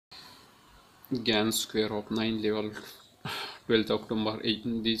Gann square of 9 level 12th October.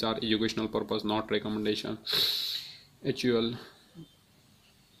 These are educational purpose, not recommendation. HUL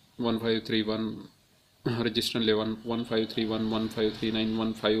 1531, register level 1531, 1539,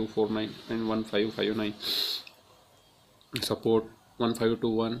 1549 and 1559. Support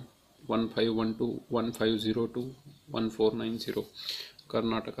 1521, 1512, 1502, 1490.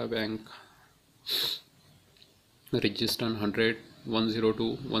 Karnataka Bank register 100,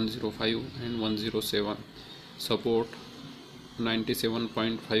 102, 105 and 107. Support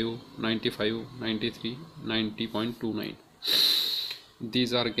 97.5, 95, 93, 90.29.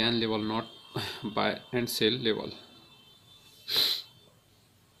 These are Gann level, not buy and sell level.